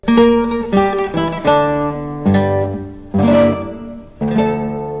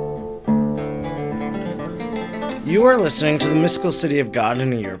are listening to the Mystical City of God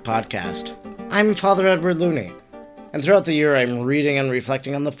in a Year podcast. I'm Father Edward Looney, and throughout the year I'm reading and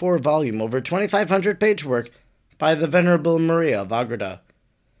reflecting on the 4-volume, over 2,500-page work by the Venerable Maria of Agreda.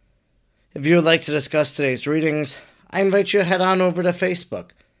 If you would like to discuss today's readings, I invite you to head on over to Facebook,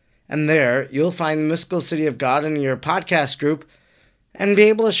 and there you'll find the Mystical City of God in a Year podcast group and be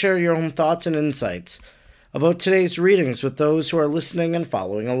able to share your own thoughts and insights about today's readings with those who are listening and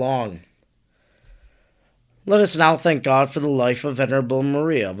following along. Let us now thank God for the life of Venerable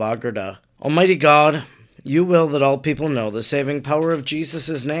Maria of Agreda. Almighty God, you will that all people know the saving power of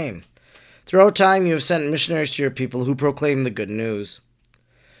Jesus' name. Throughout time you have sent missionaries to your people who proclaim the good news.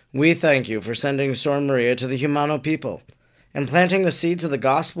 We thank you for sending Sor Maria to the Humano people and planting the seeds of the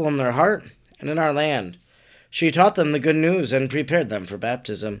gospel in their heart and in our land. She taught them the good news and prepared them for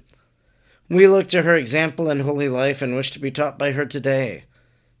baptism. We look to her example and holy life and wish to be taught by her today.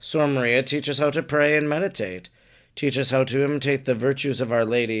 Sor Maria, teach us how to pray and meditate. Teach us how to imitate the virtues of Our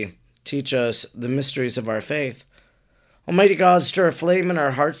Lady. Teach us the mysteries of our faith. Almighty God, stir aflame in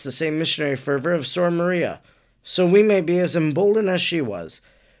our hearts the same missionary fervor of Sor Maria, so we may be as emboldened as she was,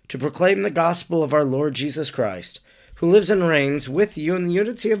 to proclaim the gospel of our Lord Jesus Christ, who lives and reigns with you in the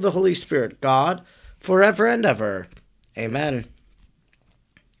unity of the Holy Spirit, God, forever and ever. Amen.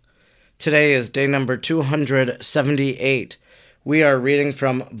 Today is day number 278. We are reading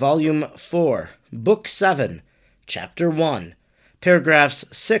from Volume 4, Book 7, Chapter 1, paragraphs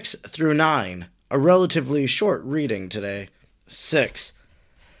 6 through 9, a relatively short reading today. 6.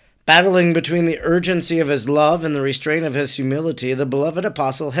 Battling between the urgency of his love and the restraint of his humility, the beloved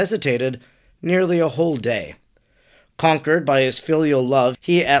apostle hesitated nearly a whole day. Conquered by his filial love,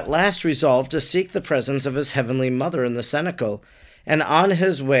 he at last resolved to seek the presence of his heavenly mother in the cenacle, and on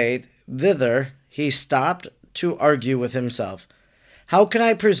his way thither he stopped to argue with himself. How can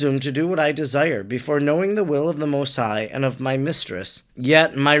I presume to do what I desire before knowing the will of the Most High and of my mistress?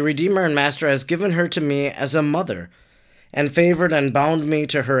 Yet my Redeemer and Master has given her to me as a mother, and favored and bound me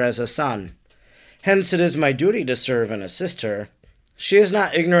to her as a son. Hence it is my duty to serve and assist her. She is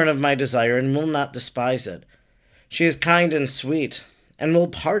not ignorant of my desire and will not despise it. She is kind and sweet, and will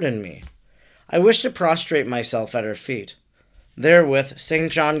pardon me. I wish to prostrate myself at her feet. Therewith St.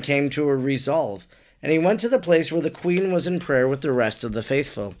 John came to a resolve, and he went to the place where the queen was in prayer with the rest of the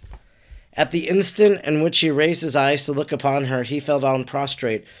faithful. At the instant in which he raised his eyes to look upon her, he fell down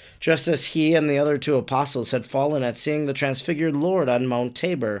prostrate, just as he and the other 2 apostles had fallen at seeing the transfigured Lord on Mount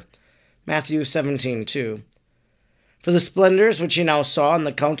Tabor. Matthew 17:2. For the splendors which he now saw in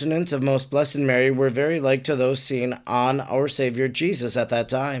the countenance of most blessed Mary were very like to those seen on our Savior Jesus at that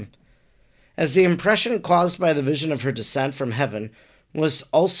time. As the impression caused by the vision of her descent from heaven was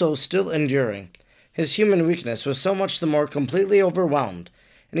also still enduring, his human weakness was so much the more completely overwhelmed,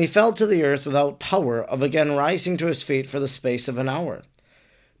 and he fell to the earth without power of again rising to his feet for the space of an hour.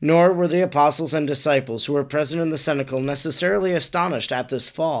 Nor were the apostles and disciples who were present in the cenacle necessarily astonished at this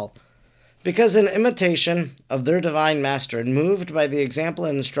fall, because in imitation of their divine Master, and moved by the example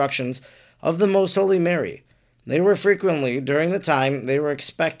and instructions of the Most Holy Mary, they were frequently, during the time they were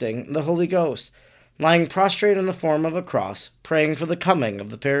expecting the Holy Ghost, lying prostrate in the form of a cross, praying for the coming of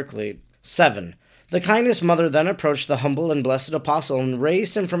the Paraclete. 7. The kindest mother then approached the humble and blessed apostle and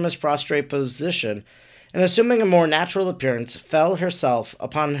raised him from his prostrate position, and assuming a more natural appearance, fell herself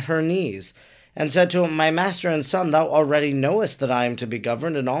upon her knees, and said to him, My Master and Son, thou already knowest that I am to be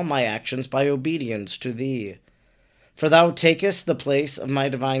governed in all my actions by obedience to thee. For thou takest the place of my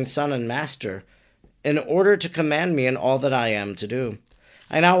divine Son and Master, in order to command me in all that I am to do.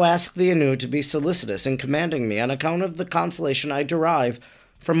 I now ask thee anew to be solicitous in commanding me on account of the consolation I derive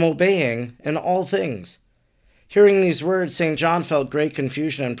from obeying in all things. Hearing these words, St. John felt great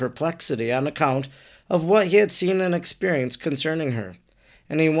confusion and perplexity on account of what he had seen and experienced concerning her,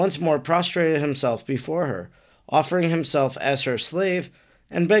 and he once more prostrated himself before her, offering himself as her slave,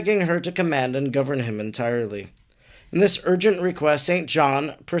 and begging her to command and govern him entirely. In this urgent request St.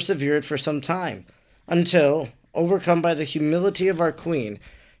 John persevered for some time, until, overcome by the humility of our Queen,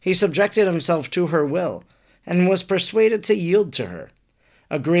 he subjected himself to her will, and was persuaded to yield to her,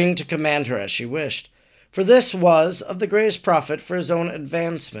 agreeing to command her as she wished. For this was of the greatest profit for his own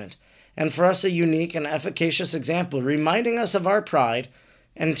advancement, and for us a unique and efficacious example, reminding us of our pride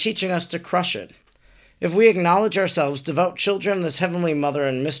and teaching us to crush it. If we acknowledge ourselves devout children of this heavenly mother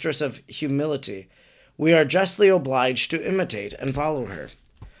and mistress of humility, we are justly obliged to imitate and follow her.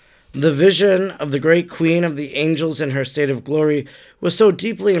 The vision of the great Queen of the angels in her state of glory was so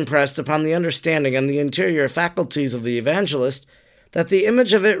deeply impressed upon the understanding and the interior faculties of the evangelist that the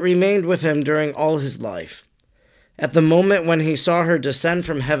image of it remained with him during all his life. At the moment when he saw her descend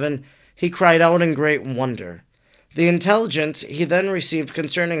from heaven, he cried out in great wonder, The intelligence he then received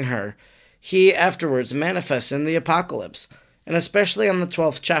concerning her, he afterwards manifests in the Apocalypse, and especially on the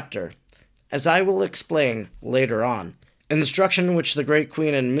 12th chapter, as I will explain later on. Instruction which the great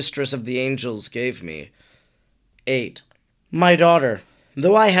queen and mistress of the angels gave me. 8. My daughter,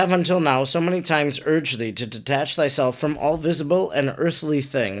 though I have until now so many times urged thee to detach thyself from all visible and earthly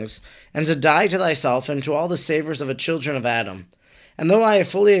things, and to die to thyself and to all the savours of the children of Adam, and though I have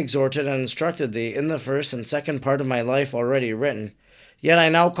fully exhorted and instructed thee in the first and second part of my life already written, yet I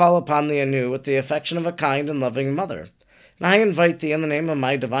now call upon thee anew with the affection of a kind and loving mother. And I invite thee in the name of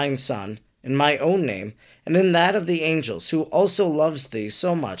my divine Son, in my own name, and in that of the angels, who also loves thee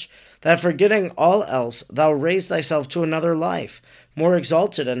so much, that forgetting all else thou raise thyself to another life, more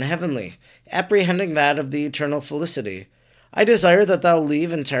exalted and heavenly, apprehending that of the eternal felicity. I desire that thou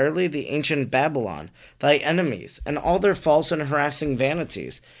leave entirely the ancient Babylon, thy enemies, and all their false and harassing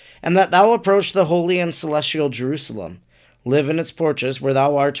vanities, and that thou approach the holy and celestial Jerusalem. Live in its porches, where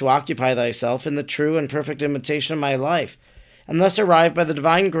thou art to occupy thyself in the true and perfect imitation of my life, and thus arrive by the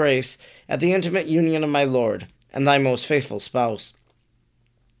divine grace at the intimate union of my Lord, and thy most faithful spouse.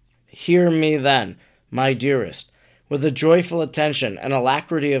 Hear me then, my dearest, with a joyful attention and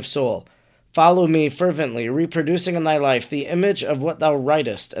alacrity of soul. Follow me fervently, reproducing in thy life the image of what thou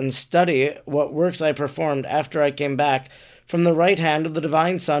writest, and study what works I performed after I came back from the right hand of the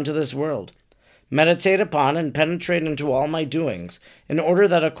divine Son to this world. Meditate upon and penetrate into all my doings, in order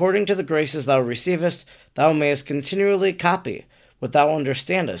that according to the graces thou receivest, thou mayest continually copy what thou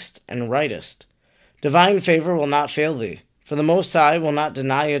understandest and writest. Divine favor will not fail thee, for the Most High will not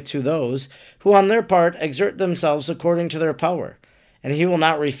deny it to those who on their part exert themselves according to their power, and he will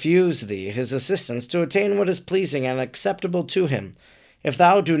not refuse thee his assistance to attain what is pleasing and acceptable to him, if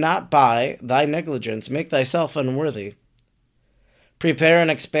thou do not by thy negligence make thyself unworthy. Prepare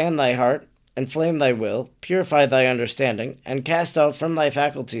and expand thy heart, inflame thy will, purify thy understanding, and cast out from thy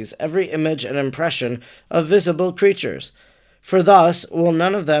faculties every image and impression of visible creatures, for thus will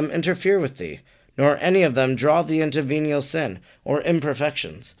none of them interfere with thee, nor any of them draw thee into venial sin or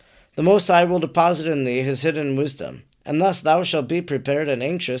imperfections. The Most High will deposit in thee his hidden wisdom, and thus thou shalt be prepared and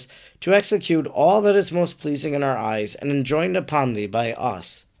anxious to execute all that is most pleasing in our eyes and enjoined upon thee by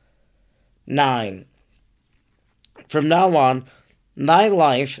us. 9. From now on, thy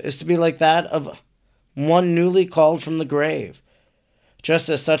life is to be like that of one newly called from the grave. Just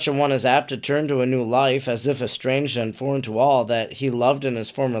as such a one is apt to turn to a new life, as if estranged and foreign to all that he loved in his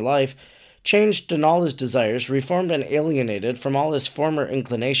former life, changed in all his desires, reformed and alienated from all his former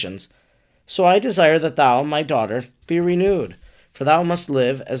inclinations, so I desire that thou, my daughter, be renewed, for thou must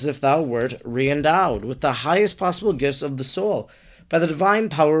live as if thou wert re-endowed with the highest possible gifts of the soul by the divine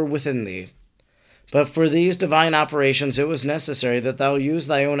power within thee. But for these divine operations it was necessary that thou use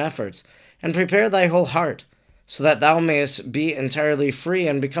thy own efforts, and prepare thy whole heart, so that thou mayest be entirely free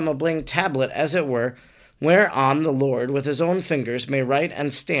and become a blank tablet, as it were, whereon the Lord with his own fingers may write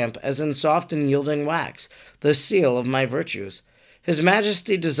and stamp, as in soft and yielding wax, the seal of my virtues. His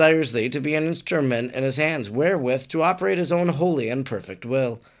Majesty desires thee to be an instrument in his hands, wherewith to operate his own holy and perfect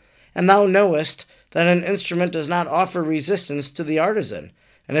will. And thou knowest that an instrument does not offer resistance to the artisan,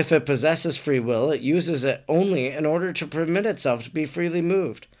 and if it possesses free will, it uses it only in order to permit itself to be freely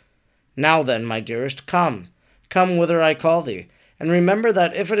moved. Now then, my dearest, come whither I call thee, and remember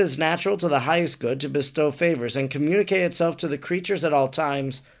that if it is natural to the highest good to bestow favors and communicate itself to the creatures at all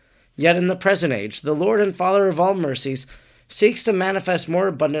times, yet in the present age the Lord and Father of all mercies seeks to manifest more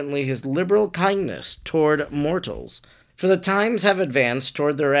abundantly his liberal kindness toward mortals. For the times have advanced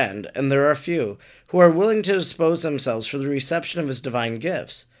toward their end, and there are few who are willing to dispose themselves for the reception of his divine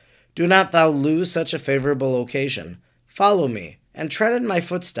gifts. Do not thou lose such a favorable occasion. Follow me, and tread in my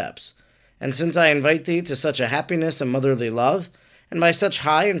footsteps. And since I invite thee to such a happiness and motherly love, and by such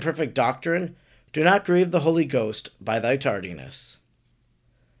high and perfect doctrine, do not grieve the Holy Ghost by thy tardiness.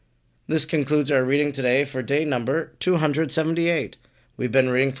 This concludes our reading today for day number 278. We've been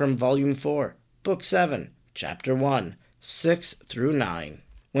reading from Volume 4, Book 7, Chapter 1, 6 through 9.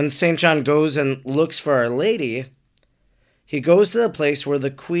 When St. John goes and looks for Our Lady, he goes to the place where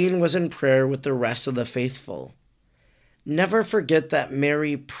the Queen was in prayer with the rest of the faithful. Never forget that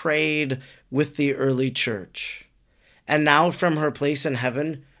Mary prayed with the early church. And now from her place in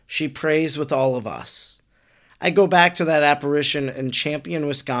heaven, she prays with all of us. I go back to that apparition in Champion,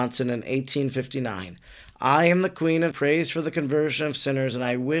 Wisconsin in 1859. I am the Queen of Praise for the conversion of sinners, and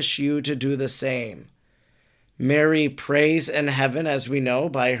I wish you to do the same. Mary prays in heaven, as we know,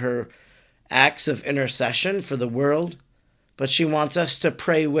 by her acts of intercession for the world, but she wants us to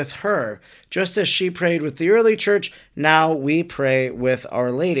pray with her. Just as she prayed with the early church, now we pray with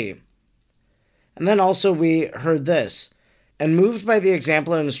Our Lady. And then also we heard this. And moved by the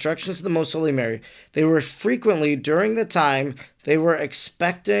example and instructions of the Most Holy Mary, they were frequently, during the time they were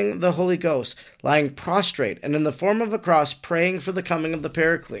expecting the Holy Ghost, lying prostrate and in the form of a cross, praying for the coming of the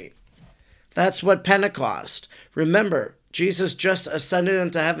Paraclete. That's what Pentecost. Remember, Jesus just ascended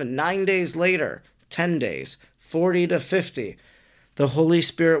into heaven 9 days later, 10 days, 40 to 50. The Holy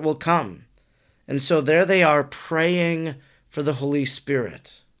Spirit will come. And so there they are praying for the Holy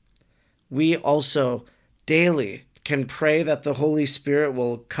Spirit. We also daily can pray that the Holy Spirit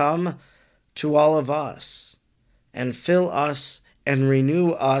will come to all of us and fill us and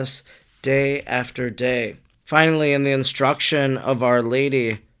renew us day after day. Finally, in the instruction of Our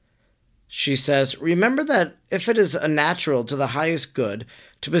Lady, she says, remember that if it is unnatural to the highest good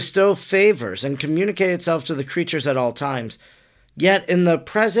to bestow favors and communicate itself to the creatures at all times, yet in the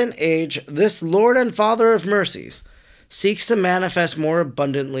present age, this Lord and Father of mercies seeks to manifest more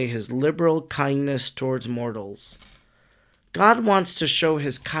abundantly his liberal kindness towards mortals. God wants to show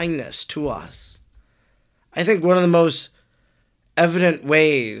his kindness to us. I think one of the most evident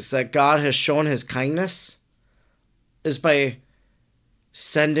ways that God has shown his kindness is by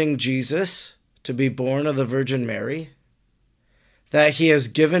sending Jesus to be born of the Virgin Mary, that he has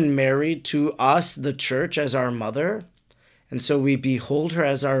given Mary to us, the church, as our mother, and so we behold her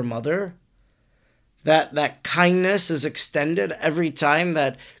as our mother, that kindness is extended every time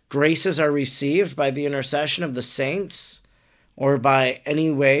that graces are received by the intercession of the saints, or by any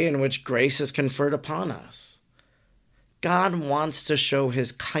way in which grace is conferred upon us. God wants to show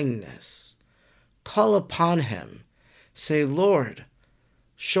his kindness. Call upon him. Say, Lord,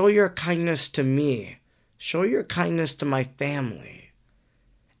 show your kindness to me. Show your kindness to my family.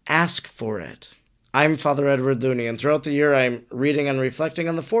 Ask for it. I'm Father Edward Looney, and throughout the year I'm reading and reflecting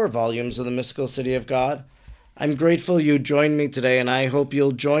on the 4 volumes of the Mystical City of God. I'm grateful you joined me today, and I hope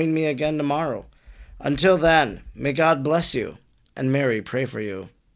you'll join me again tomorrow. Until then, may God bless you, and Mary pray for you.